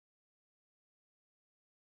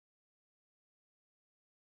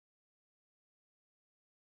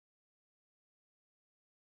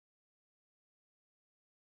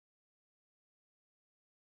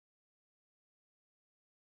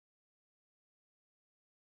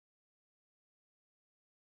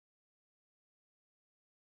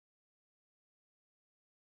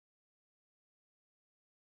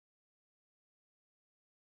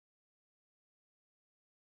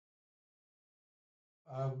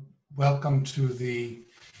Welcome to the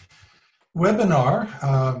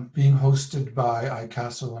webinar being hosted by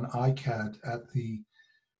ICASO and ICAD at the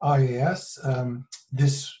IAS.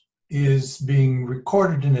 This is being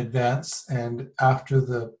recorded in advance, and after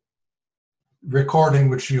the recording,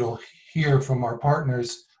 which you'll hear from our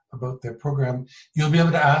partners about their program, you'll be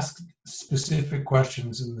able to ask specific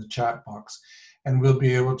questions in the chat box, and we'll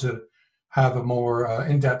be able to have a more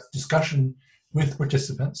in-depth discussion with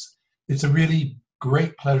participants. It's a really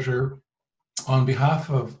great pleasure on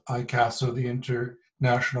behalf of ICASO, the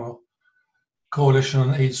International Coalition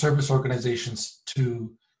on AIDS Service Organizations,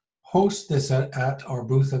 to host this at our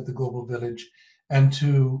booth at the Global Village and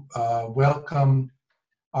to welcome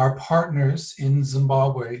our partners in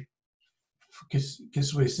Zimbabwe,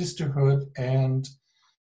 Katswe Sistahood and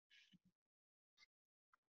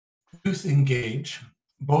Youth Engage,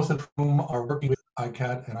 both of whom are working with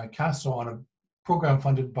ICAD and ICASO on a program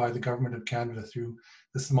funded by the Government of Canada through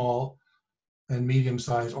the Small and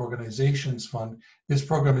Medium-Sized Organizations Fund. This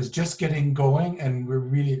program is just getting going, and we're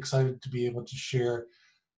really excited to be able to share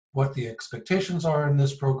what the expectations are in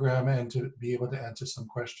this program and to be able to answer some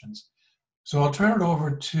questions. So I'll turn it over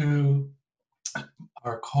to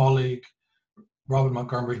our colleague, Robin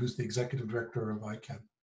Montgomery, who's the Executive Director of ICAD.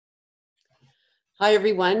 Hi,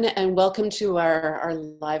 everyone, and welcome to our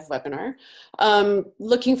live webinar.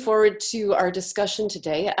 Looking forward to our discussion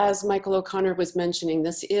today. As Michael O'Connor was mentioning,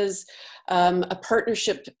 this is a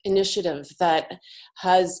partnership initiative that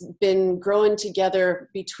has been growing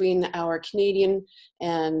together between our Canadian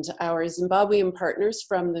and our Zimbabwean partners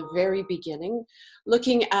from the very beginning,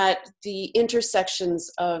 looking at the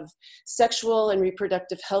intersections of sexual and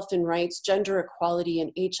reproductive health and rights, gender equality,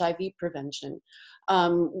 and HIV prevention.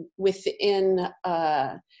 Within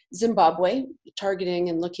Zimbabwe, targeting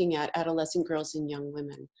and looking at adolescent girls and young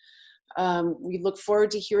women. We look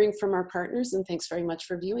forward to hearing from our partners, and thanks very much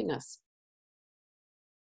for viewing us.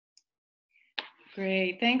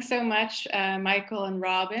 Great, thanks so much, Michael and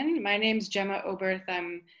Robin. My name's Gemma Oberth.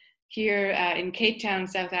 I'm here in Cape Town,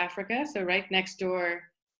 South Africa, so right next door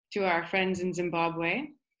to our friends in Zimbabwe.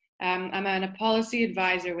 I'm a policy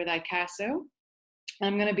advisor with ICASO.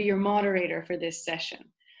 I'm going to be your moderator for this session.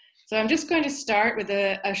 So I'm just going to start with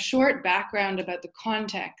a short background about the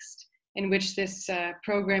context in which this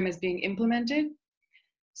program is being implemented.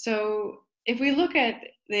 So if we look at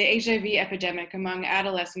the HIV epidemic among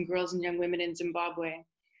adolescent girls and young women in Zimbabwe,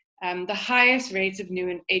 the highest rates of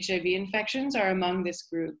new HIV infections are among this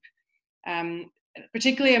group,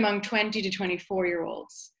 particularly among 20 to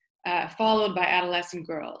 24-year-olds, followed by adolescent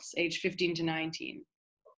girls, aged 15 to 19.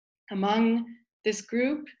 Among this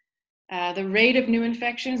group, the rate of new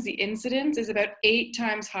infections, the incidence, is about 8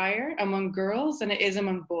 times higher among girls than it is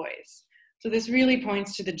among boys. So this really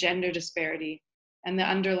points to the gender disparity and the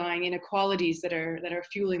underlying inequalities that are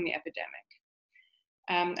fueling the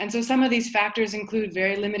epidemic. And so some of these factors include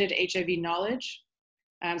very limited HIV knowledge.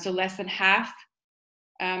 So less than half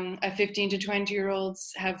of 15 to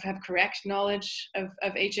 20-year-olds have correct knowledge of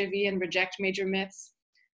HIV and reject major myths.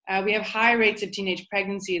 We have high rates of teenage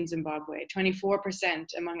pregnancy in Zimbabwe, 24%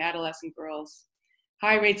 among adolescent girls.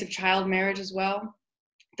 High rates of child marriage as well,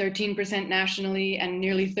 13% nationally and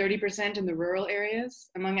nearly 30% in the rural areas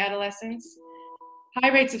among adolescents. High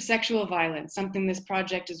rates of sexual violence, something this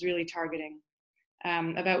project is really targeting.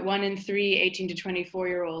 About 1 in 3 18 to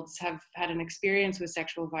 24-year-olds have had an experience with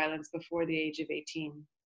sexual violence before the age of 18.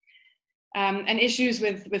 And issues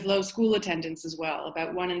with low school attendance as well.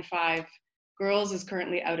 About 1 in 5 girls is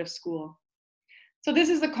currently out of school. So this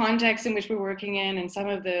is the context in which we're working in and some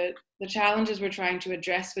of the challenges we're trying to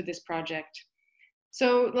address with this project.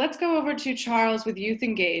 So let's go over to Charles with Youth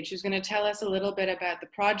Engage, who's going to tell us a little bit about the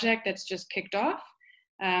project that's just kicked off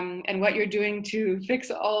and what you're doing to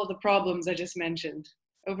fix all the problems I just mentioned.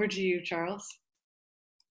 Over to you, Charles.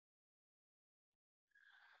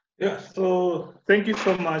 Yeah, so thank you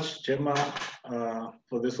so much, Gemma,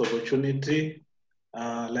 for this opportunity.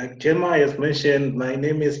 Like Gemma has mentioned, my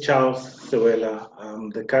name is Charles Siwela. I'm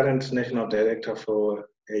the current National Director for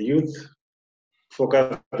a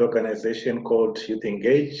youth-focused organization called Youth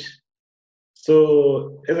Engage.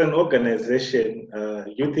 So as an organization,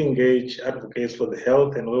 Youth Engage advocates for the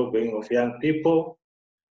health and well-being of young people.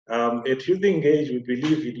 At Youth Engage, we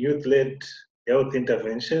believe in youth-led health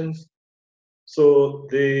interventions. So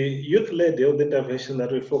the youth-led health interventions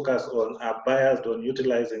that we focus on are biased on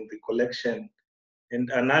utilizing the collection and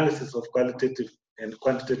analysis of qualitative and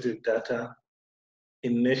quantitative data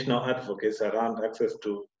in national advocacy around access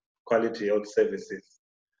to quality health services.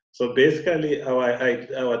 So basically,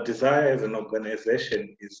 our desire as an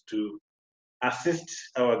organization is to assist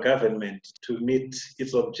our government to meet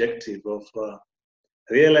its objective of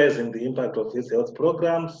realizing the impact of these health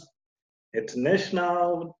programs at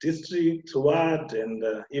national, district, ward, and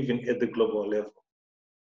even at the global level.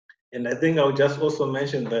 And I think I'll just also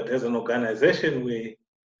mention that as an organization, we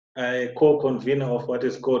are a co-convener of what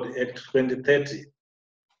is called AIDS2020,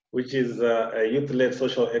 which is a youth-led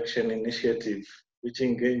social action initiative which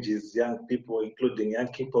engages young people, including young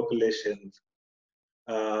key populations,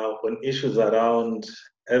 on issues around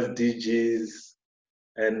SDGs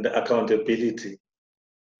and accountability.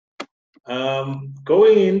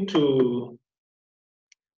 Going into,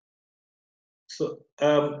 so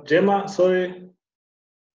Gemma, sorry,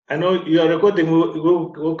 I know you are recording.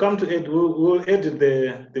 We'll come to it. We'll edit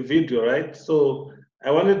the video, right? So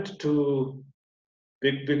I wanted to,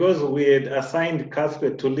 because we had assigned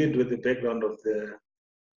Katswe to lead with the background of the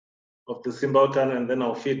Simba, Utano, and then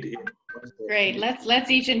I'll feed in. Great.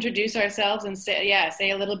 Let's each introduce ourselves and say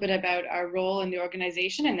a little bit about our role in the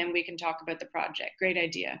organization, and then we can talk about the project. Great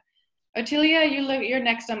idea. Otilia, you're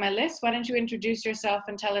next on my list. Why don't you introduce yourself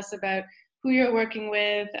and tell us about who you're working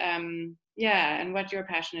with, and what you're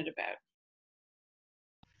passionate about.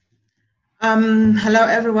 Hello,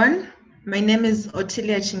 everyone. My name is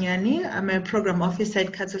Otilia Chinyani. I'm a program officer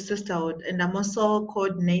at Katswe Sistahood, and I'm also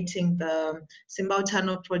coordinating the Simba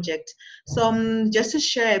Utano project. So just to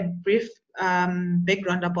share a brief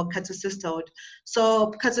background about Katswe Sistahood.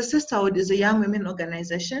 So Katswe Sistahood is a young women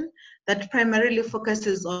organization that primarily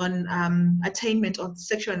focuses on attainment of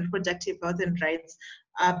sexual and reproductive health and rights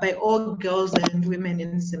by all girls and women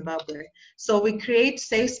in Zimbabwe. So we create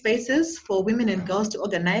safe spaces for women and girls to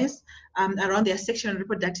organize around their sexual and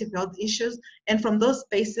reproductive health issues. And from those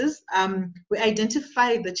spaces, we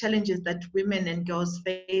identify the challenges that women and girls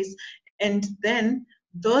face. And then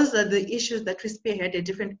those are the issues that we spearhead at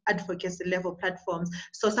different advocacy level platforms.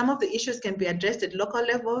 So some of the issues can be addressed at local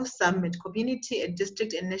level, some at community, at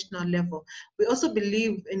district and national level. We also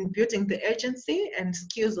believe in building the urgency and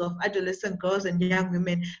skills of adolescent girls and young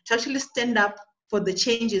women to actually stand up for the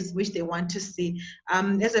changes which they want to see.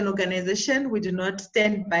 As an organization, we do not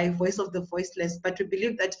stand by voice of the voiceless, but we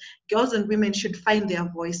believe that girls and women should find their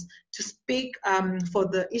voice to speak for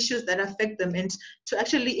the issues that affect them and to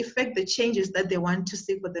actually effect the changes that they want to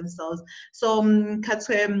see for themselves. So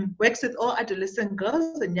Katswe works with all adolescent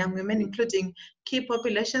girls and young women, including key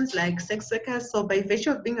populations like sex workers. So by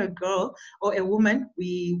virtue of being a girl or a woman,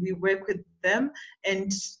 we work with them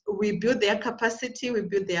and we build their capacity, we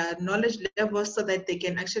build their knowledge levels so that they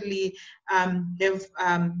can actually have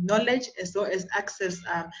knowledge as well as access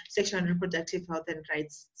sexual and reproductive health and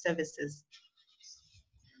rights services.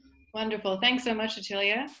 Wonderful. Thanks so much,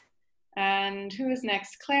 Otilia. And who is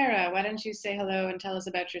next? Clara, why don't you say hello and tell us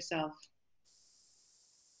about yourself?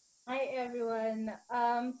 Hi, everyone.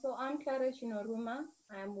 So I'm Clara Chinoruma.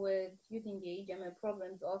 I'm with Youth Engage. I'm a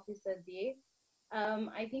programs officer there.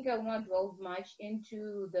 I think I will not delve much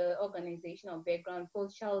into the organizational background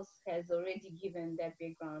because Charles has already given that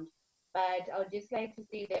background. But I would just like to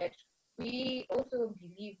say that we also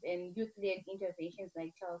believe in youth-led interventions,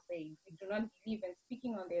 like Charles said. We do not believe in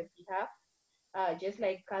speaking on their behalf. Just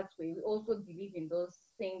like Katswe, we also believe in those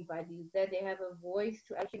same values, that they have a voice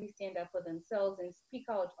to actually stand up for themselves and speak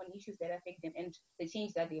out on issues that affect them and the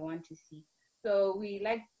change that they want to see. So we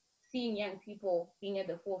like seeing young people being at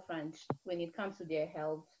the forefront when it comes to their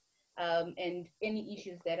health and any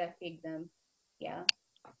issues that affect them. Yeah.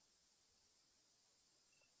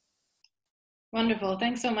 Wonderful.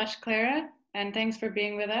 Thanks so much, Clara. And thanks for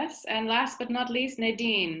being with us. And last but not least,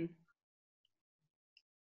 Nadine.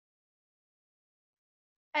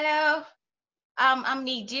 Hello, I'm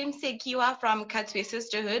Nadine Sekiwa from Katswe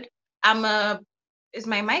Sistahood. Is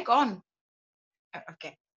my mic on?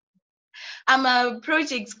 Okay. I'm a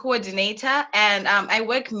projects coordinator and I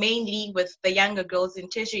work mainly with the younger girls in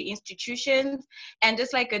tertiary institutions. And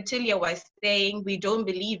just like Otilia was saying, we don't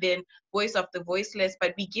believe in voice of the voiceless,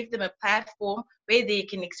 but we give them a platform where they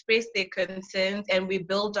can express their concerns and we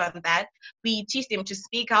build on that. We teach them to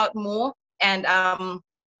speak out more and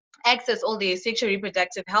access all their sexual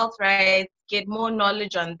reproductive health rights, get more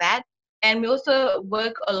knowledge on that. And we also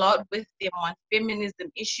work a lot with them on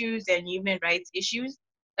feminism issues and human rights issues.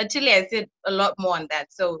 Until I said a lot more on that,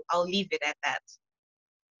 so I'll leave it at that.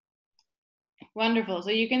 Wonderful. So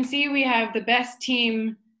you can see we have the best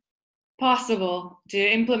team possible to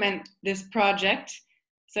implement this project.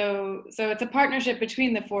 So it's a partnership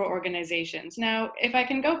between the 4 organizations. Now, if I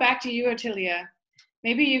can go back to you, Otilia,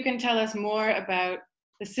 maybe you can tell us more about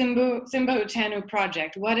the Simba Utano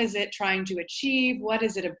project. What is it trying to achieve? What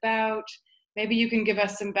is it about? Maybe you can give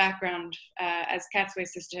us some background as Katswe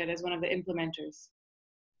Sisterhood, as one of the implementers.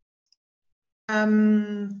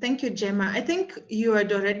 Thank you, Gemma. I think you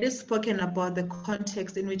had already spoken about the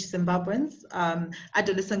context in which Zimbabweans,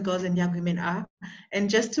 adolescent girls and young women are. And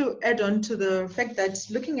just to add on to the fact that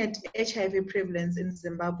looking at HIV prevalence in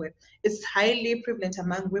Zimbabwe, it's highly prevalent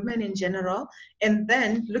among women in general. And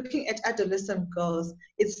then looking at adolescent girls,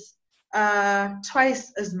 it's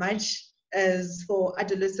twice as much as for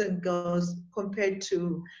adolescent girls compared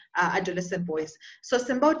to adolescent boys. So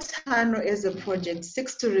Utano as a project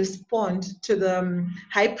seeks to respond to the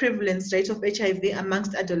high prevalence rate of HIV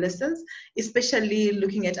amongst adolescents, especially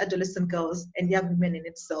looking at adolescent girls and young women in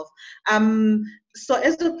itself. So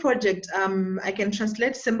as a project, I can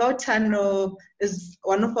translate Utano is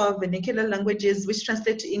one of our vernacular languages, which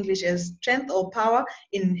translate to English as strength or power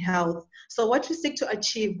in health. So what we seek to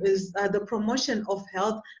achieve is the promotion of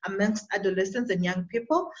health amongst adolescents and young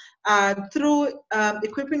people through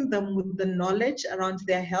equipping them with the knowledge around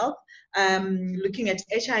their health, looking at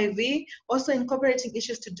HIV, also incorporating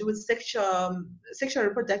issues to do with sexual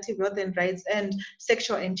reproductive health and rights, and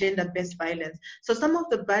sexual and gender-based violence. So some of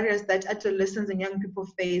the barriers that adolescents and young people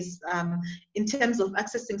face in terms of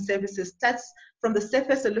accessing services starts from the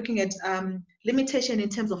surface, looking at limitation in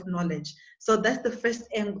terms of knowledge. So that's the first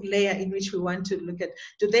layer in which we want to look at.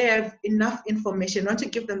 Do they have enough information? We want to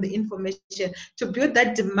give them the information to build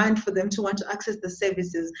that demand for them to want to access the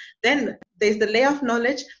services. Then there's the layer of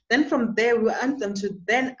knowledge. Then from there, we want them to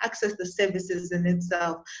then access the services in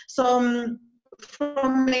itself. So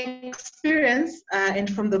from experience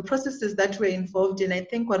and from the processes that we're involved in, I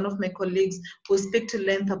think one of my colleagues will speak to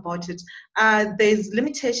length about it. There's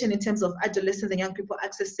limitation in terms of adolescents and young people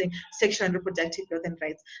accessing sexual and reproductive health and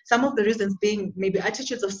rights. Some of the reasons being maybe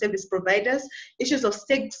attitudes of service providers, issues of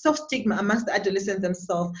self-stigma amongst the adolescents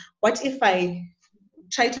themselves. What if I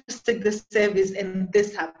try to seek this service and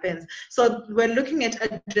this happens? So we're looking at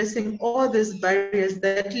addressing all these barriers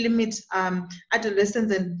that limit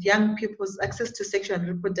adolescents and young people's access to sexual and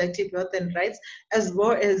reproductive health and rights, as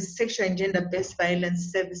well as sexual and gender-based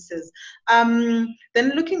violence services. Then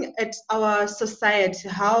looking at our society,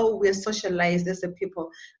 how we're socialized as a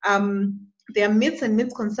people. There are myths and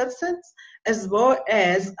misconceptions, as well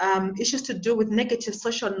as issues to do with negative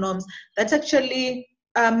social norms that actually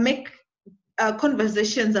make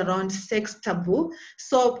conversations around sex taboo.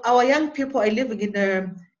 So our young people are living in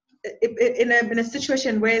a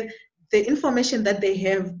situation where the information that they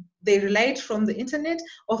have, they relied from the internet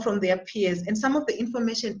or from their peers, and some of the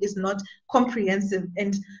information is not comprehensive,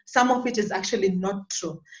 and some of it is actually not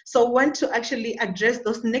true. So we want to actually address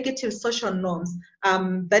those negative social norms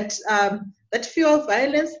that fuel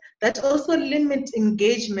violence, that also limit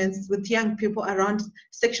engagements with young people around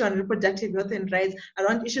sexual and reproductive health and rights,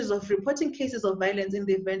 around issues of reporting cases of violence in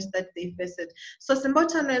the event that they face it. So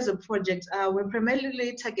Utano as a project, we're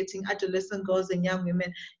primarily targeting adolescent girls and young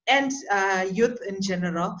women and youth in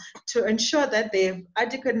general to ensure that they have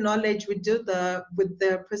adequate knowledge. We do with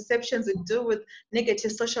the perceptions, we do with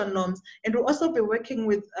negative social norms, and we'll also be working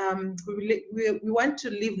with, we want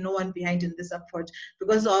to leave no one behind in this approach,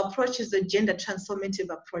 because our approach is a gender transformative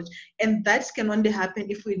approach, and that can only happen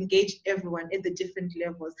if we engage everyone at the different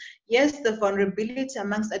levels. Yes, the vulnerability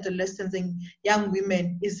amongst adolescents and young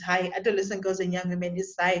women is high, adolescent girls and young women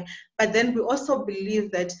is high, but then we also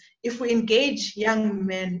believe that if we engage young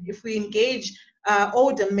men, if we engage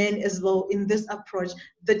older men as well in this approach,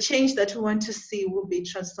 the change that we want to see will be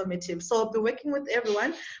transformative. So we'll be working with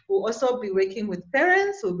everyone. We'll also be working with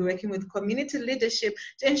parents. We'll be working with community leadership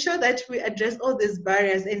to ensure that we address all these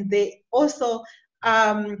barriers, and they also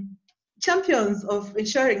champions of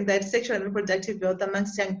ensuring that sexual and reproductive health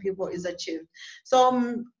amongst young people is achieved.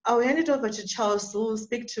 So I'll hand it over to Charles, who will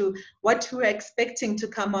speak to what we're expecting to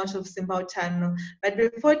come out of Utano. But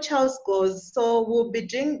before Charles goes, so we'll be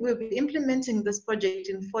implementing this project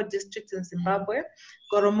in 4 districts in Zimbabwe: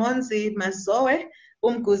 Goromonzi, Mazoe,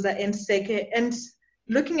 Umguza, and Seke. And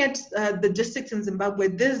looking at the districts in Zimbabwe,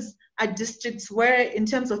 these are districts where, in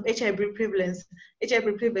terms of HIV prevalence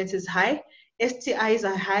is high. STIs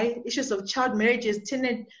are high, issues of child marriages,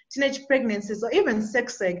 teenage pregnancies, or even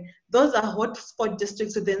sex ed. Those are hotspot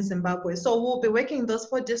districts within Zimbabwe. So we'll be working in those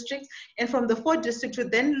 4 districts. And from the 4 districts, we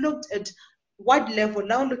then looked at ward level.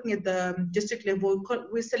 Now looking at the district level,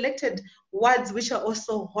 we selected wards which are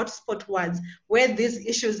also hotspot wards, where these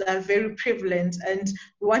issues are very prevalent. And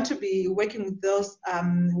we want to be working with those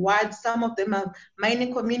wards. Some of them are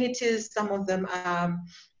mining communities, some of them are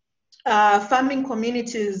farming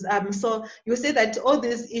communities. So you see that all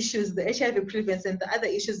these issues, the HIV prevalence and the other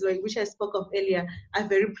issues which I spoke of earlier, are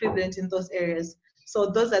very prevalent in those areas. So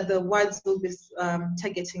those are the wards we'll be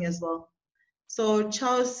targeting as well. So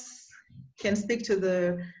Charles can speak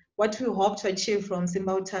to what we hope to achieve from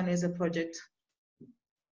Utano as a project.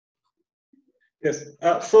 Yes.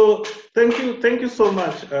 So thank you so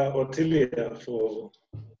much, Ottilia, for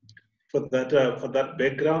that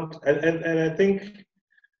background. And I think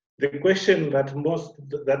the question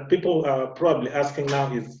that people are probably asking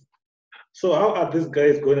now is, so how are these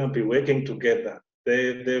guys going to be working together?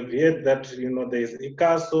 They've heard that there's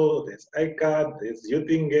ICASO, there's ICAD, there's Youth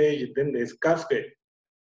Engage, then there's Katswe.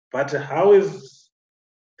 But how is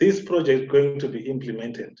this project going to be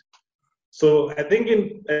implemented? So I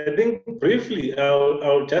think briefly,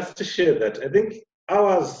 I'll just share that. I think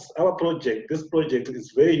this project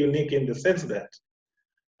is very unique in the sense that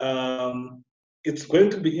it's going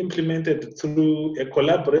to be implemented through a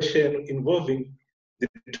collaboration involving the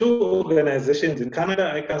two organizations in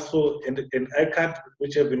Canada, ICASO and ICAD,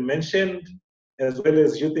 which have been mentioned, as well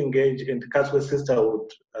as Youth Engage and Katswe Sistahood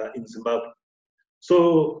in Zimbabwe.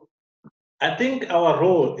 So I think our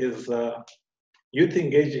role is Youth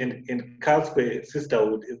Engage in Katswe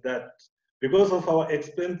Sistahood is that because of our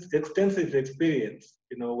extensive experience,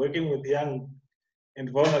 working with young and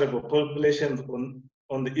vulnerable populations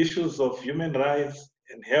on the issues of human rights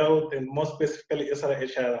and health, and more specifically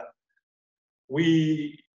SRHR,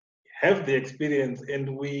 we have the experience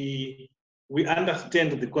and we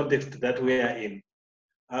understand the context that we are in.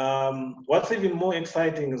 What's even more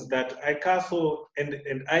exciting is that ICASO and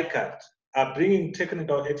ICAD are bringing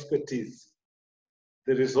technical expertise,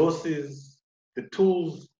 the resources, the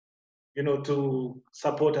tools, to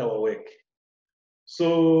support our work.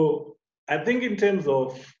 So I think in terms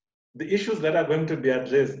of the issues that are going to be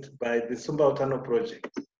addressed by the Utano project,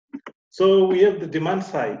 so we have the demand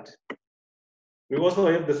side, we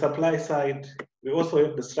also have the supply side, we also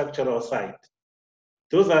have the structural side.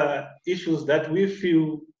 Those are issues that we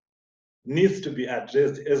feel needs to be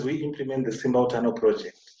addressed as we implement the Utano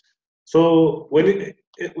project. So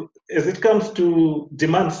as it comes to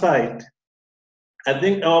demand side, I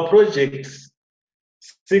think our project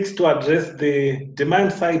seeks to address the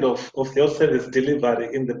demand side of health service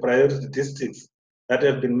delivery in the priority districts that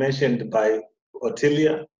have been mentioned by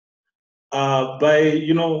Ottilia.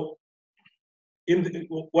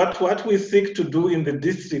 What we seek to do in the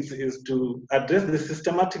districts is to address the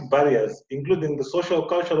systematic barriers, including the social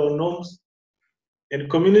cultural norms and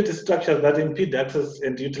community structures that impede access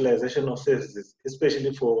and utilization of services,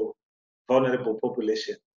 especially for vulnerable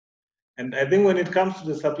population. And I think when it comes to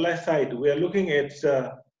the supply side, we are looking at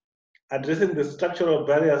addressing the structural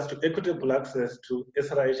barriers to equitable access to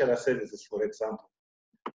SRHR services, for example.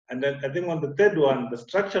 And then I think on the third one, the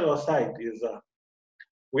structural side is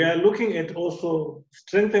we are looking at also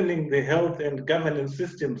strengthening the health and governance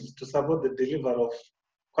systems to support the delivery of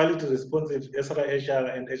quality responsive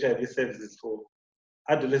SRHR and HIV services for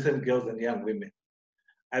adolescent girls and young women.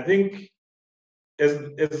 I think as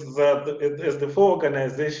the four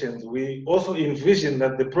organizations, we also envision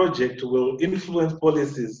that the project will influence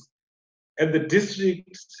policies at the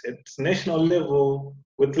district, at national level,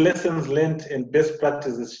 with lessons learned and best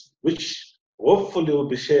practices, which hopefully will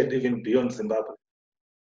be shared even beyond Zimbabwe.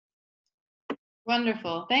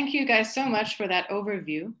 Wonderful. Thank you guys so much for that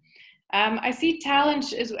overview. I see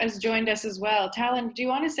Talent has joined us as well. Talent, do you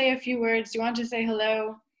want to say a few words? Do you want to say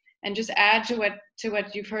hello and just add to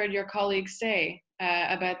what you've heard your colleagues say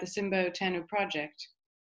about the Simba Utano project?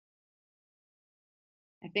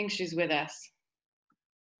 I think she's with us.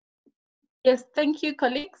 Yes, thank you,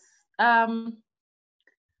 colleagues. I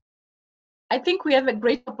think we have a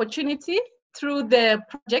great opportunity through the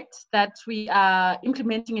project that we are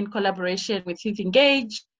implementing in collaboration with Youth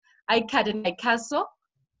Engage, ICAD and ICASO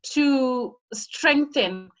to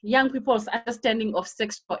strengthen young people's understanding of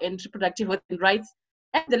sexual and reproductive health and rights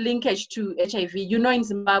and the linkage to HIV. You know, in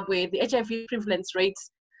Zimbabwe, the HIV prevalence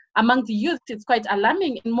rates among the youth is quite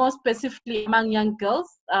alarming, and more specifically among young girls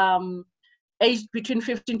aged between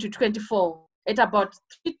 15 to 24. It's about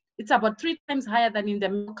 3 times higher than in the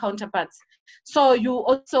male counterparts. So you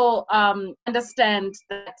also understand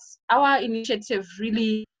that our initiative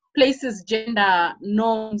really places gender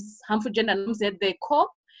norms, harmful gender norms at their core,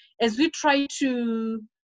 as we try to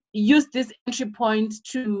use this entry point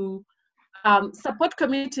to support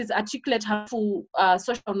communities articulate harmful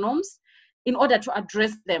social norms in order to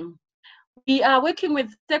address them. We are working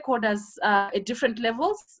with stakeholders at different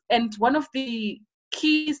levels, and one of the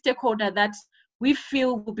key stakeholders that we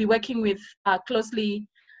feel will be working with closely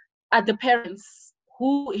are the parents,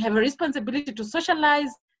 who have a responsibility to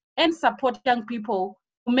socialize and support young people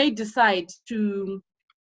who may decide to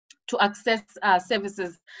access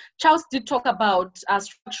services. Charles did talk about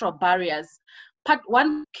structural barriers.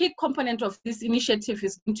 One key component of this initiative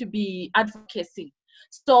is going to be advocacy.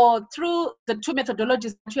 So through the two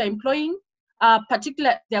methodologies that we are employing,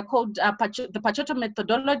 particularly they're called the Pachoto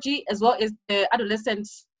methodology, as well as the adolescent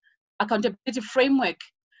accountability framework.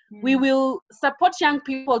 We will support young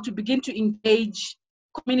people to begin to engage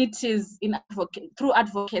communities in through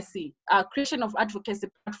advocacy, creation of advocacy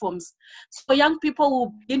platforms. So young people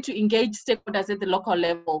will begin to engage stakeholders at the local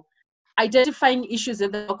level, identifying issues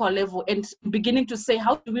at the local level, and beginning to say,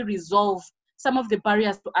 how do we resolve some of the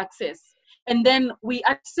barriers to access? And then we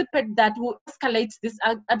anticipate that we'll escalate this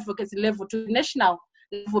advocacy level to the national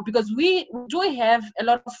level, because we do have a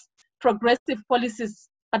lot of progressive policies,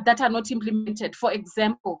 but that are not implemented. For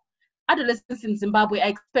example, adolescents in Zimbabwe are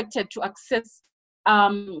expected to access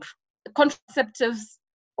contraceptives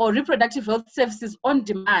or reproductive health services on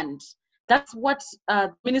demand. That's what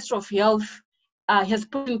the Ministry of Health has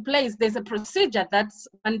put in place. There's a procedure that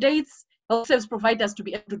mandates health service providers to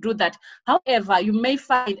be able to do that. However, you may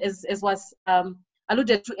find, as was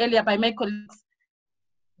alluded to earlier by my colleagues,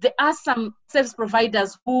 there are some service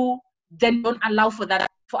providers who then don't allow for that,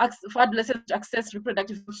 for adolescents to access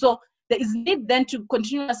reproductive health. So there is need then to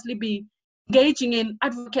continuously be engaging in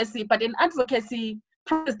advocacy, but in advocacy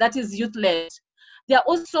process that is youth-led. There are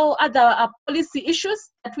also other policy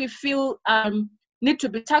issues that we feel need to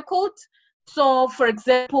be tackled. So, for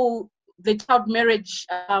example, the child marriage,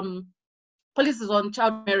 policies on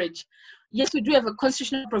child marriage. Yes, we do have a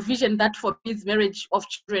constitutional provision that forbids marriage of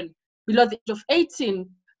children below the age of 18.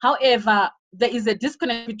 However, there is a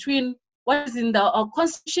disconnect between what is in our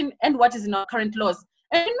constitution and what is in our current laws.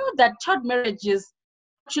 And you know that child marriages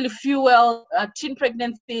actually fuel teen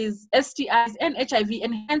pregnancies, STIs, and HIV,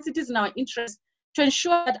 and hence it is in our interest to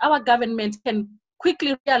ensure that our government can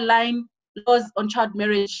quickly realign laws on child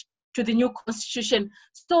marriage to the new constitution.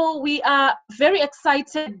 So we are very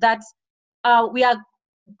excited that we are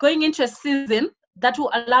going into a season that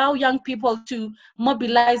will allow young people to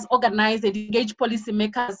mobilize, organize, and engage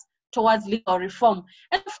policymakers towards legal reform.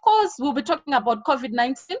 And of course, we'll be talking about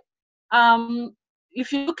COVID-19.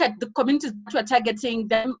 If you look at the communities that we're targeting,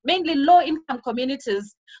 they're mainly low-income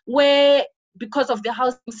communities where, because of the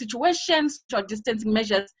housing situation, social distancing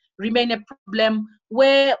measures remain a problem,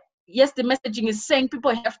 where, yes, the messaging is saying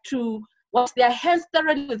people have to wash their hands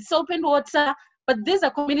thoroughly with soap and water, but these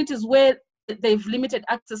are communities where they've limited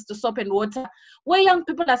access to soap and water, where young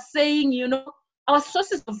people are saying, you know, our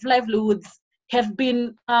sources of livelihoods have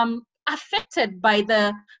been affected by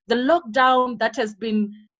the lockdown that has been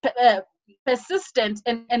persistent,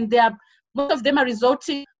 and they are, most of them are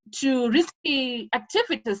resorting to risky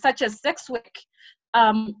activities such as sex work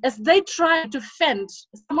as they try to fend.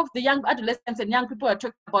 Some of the young adolescents and young people are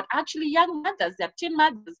talking about actually young mothers, they're teen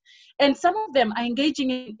mothers, and some of them are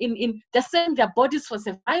engaging in they're selling their bodies for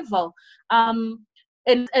survival, and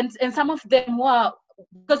some of them were,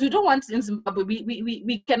 because we don't want in Zimbabwe,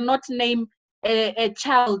 we cannot name a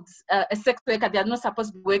child a sex worker. They are not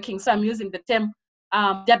supposed to be working, so I'm using the term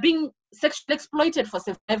they're being sexually exploited for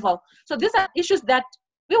survival. So these are issues that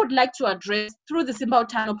we would like to address through the Simba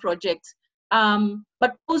Utano project,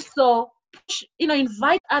 but also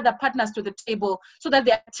invite other partners to the table so that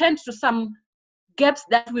they attend to some gaps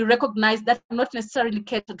that we recognize that are not necessarily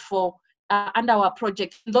catered for under our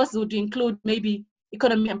project. Those would include maybe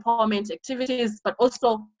economic empowerment activities, but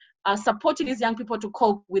also supporting these young people to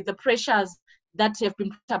cope with the pressures that have been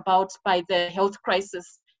brought about by the health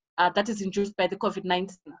crisis that is induced by the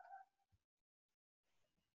COVID-19.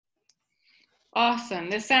 Awesome.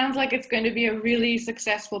 This sounds like it's going to be a really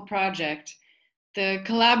successful project. The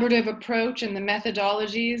collaborative approach and the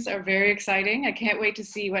methodologies are very exciting. I can't wait to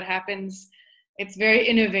see what happens. It's very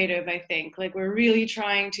innovative, I think. Like, we're really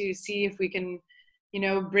trying to see if we can,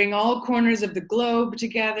 bring all corners of the globe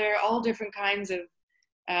together, all different kinds of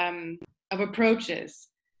approaches.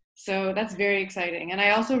 So that's very exciting. And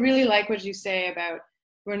I also really like what you say about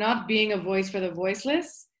we're not being a voice for the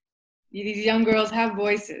voiceless. These young girls have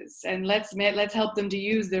voices, and let's help them to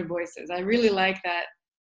use their voices. I really like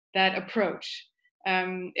that approach.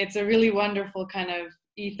 It's a really wonderful kind of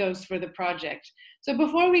ethos for the project. So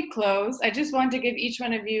before we close, I just want to give each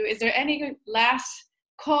one of you, is there any last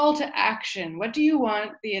call to action? What do you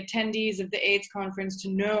want the attendees of the AIDS conference to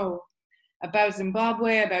know about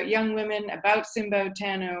Zimbabwe, about young women, about Simba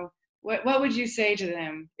Utano? What would you say to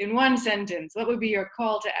them in one sentence? What would be your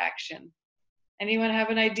call to action? Anyone have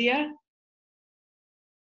an idea?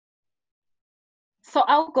 So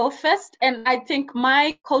I'll go first, and I think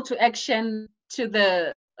my call to action to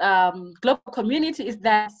the global community is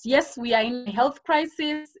that, yes, we are in a health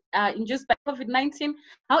crisis induced by COVID-19.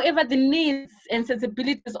 However, the needs and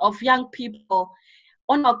sensibilities of young people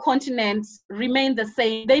on our continent remain the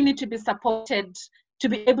same. They need to be supported to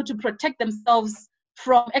be able to protect themselves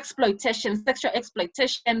from exploitation, sexual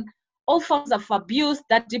exploitation, all forms of abuse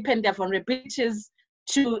that deepen their vulnerabilities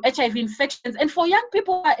to HIV infections. And for young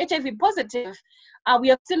people who are HIV positive, we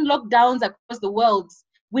have seen lockdowns across the world.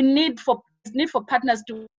 We need for partners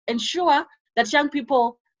to ensure that young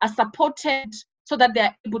people are supported so that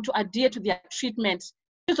they're able to adhere to their treatment.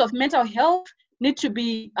 Issues of mental health need to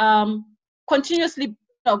be continuously,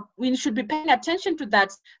 we should be paying attention to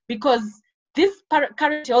that, because this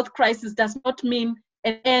current health crisis does not mean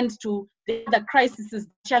an end to the other crises that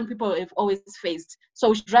young people have always faced. So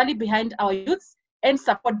we should rally behind our youths and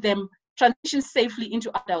support them transition safely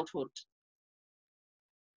into adulthood.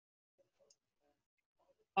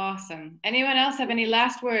 Awesome. Anyone else have any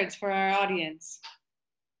last words for our audience?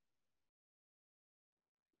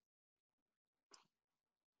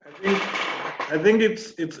 I think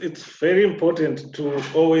it's very important to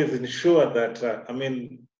always ensure that I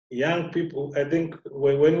mean, young people. I think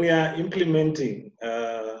when we are implementing,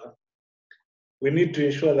 we need to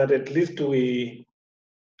ensure that at least we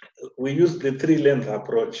use the 3-length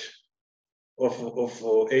approach of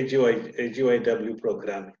AGYW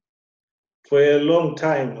programming. For a long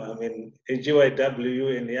time, I mean,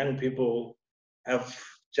 AGYW and young people have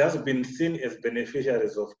just been seen as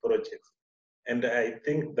beneficiaries of projects. And I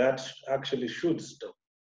think that actually should stop.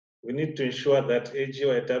 We need to ensure that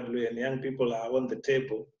AGYW and young people are on the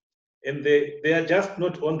table. And they are just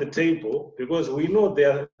not on the table because we know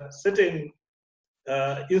there are certain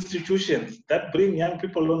institutions that bring young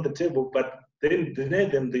people on the table, but then deny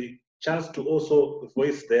them the chance to also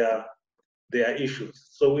voice their issues.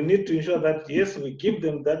 So we need to ensure that, yes, we give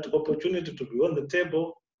them that opportunity to be on the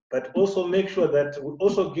table, but also make sure that we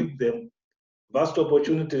also give them vast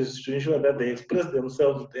opportunities to ensure that they express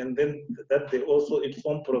themselves, and then that they also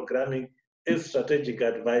inform programming as strategic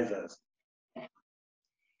advisors.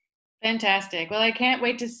 Fantastic. Well, I can't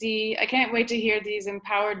wait to hear these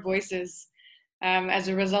empowered voices as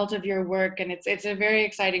a result of your work, and it's a very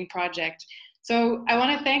exciting project. So I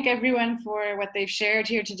want to thank everyone for what they've shared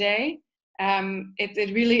here today.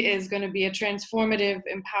 It really is going to be a transformative,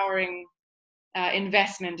 empowering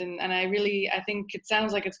investment, and I think it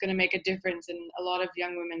sounds like it's going to make a difference in a lot of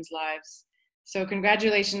young women's lives. So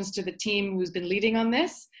congratulations to the team who's been leading on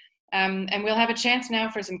this, and we'll have a chance now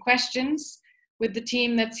for some questions with the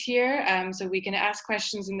team that's here, so we can ask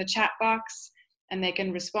questions in the chat box and they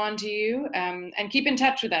can respond to you, and keep in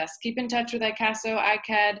touch with us. Keep in touch with ICASO,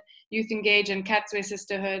 ICAD, Youth Engage, and Katswe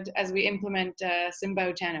Sistahood as we implement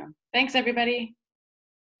Simba Utano. Thanks, everybody.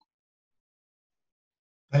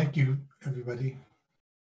 Thank you, everybody.